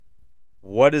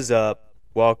What is up?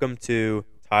 Welcome to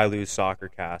Tylew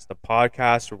Soccercast, a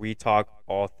podcast where we talk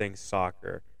all things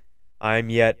soccer. I'm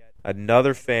yet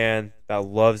another fan that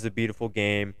loves the beautiful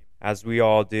game, as we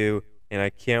all do, and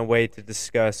I can't wait to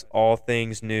discuss all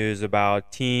things news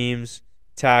about teams,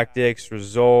 tactics,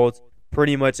 results,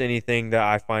 pretty much anything that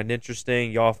I find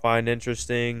interesting, y'all find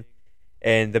interesting,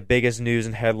 and the biggest news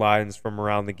and headlines from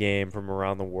around the game, from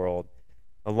around the world.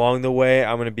 Along the way,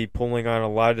 I'm going to be pulling on a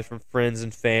lot of different friends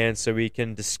and fans so we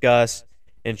can discuss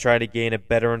and try to gain a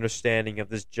better understanding of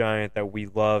this giant that we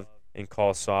love and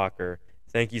call soccer.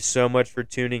 Thank you so much for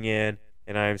tuning in,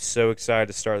 and I am so excited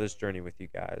to start this journey with you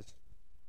guys.